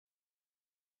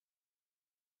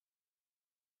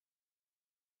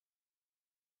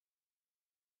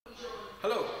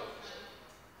Hello,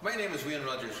 my name is Wayne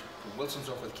Rogers from Wilson's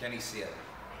Rathkenny, Seat.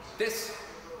 This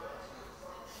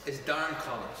is Darren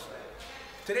Collins.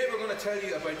 Today we're going to tell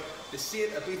you about the Seat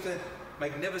Ibiza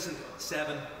Magificent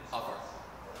 7 offer.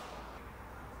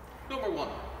 Number 1,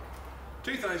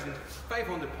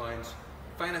 £2,500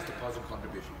 finance deposit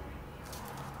contribution.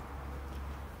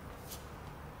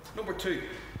 Number 2,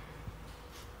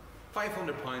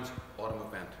 £500 autumn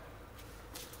event.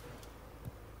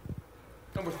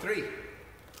 Number 3,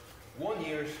 1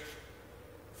 year's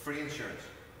free insurance.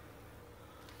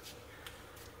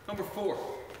 Number 4,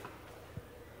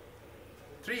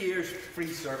 3 years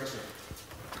free servicing.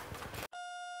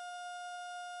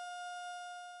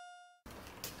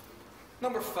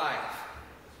 Number 5,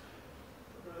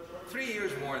 3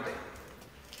 years warranty.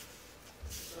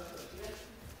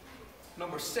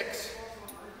 Number 6,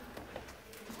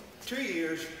 2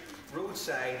 years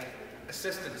roadside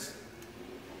assistance.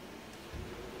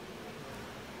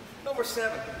 Number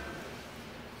 7,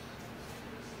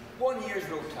 1 year's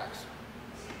road tax.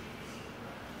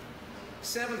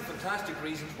 7 fantastic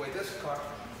reasons why this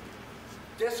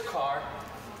car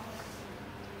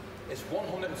is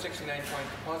 £169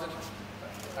 deposit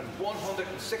and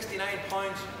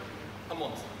 £169 a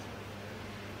month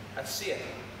at Seat,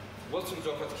 Wilson's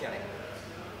Rathkenny.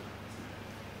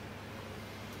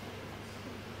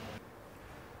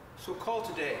 So call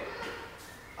today.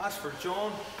 Ask for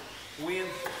John, Wayne,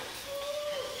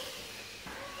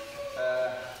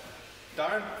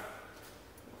 Darren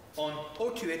on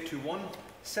 02821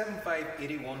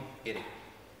 758180.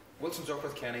 Wilson's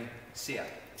Rathkenny, Seat.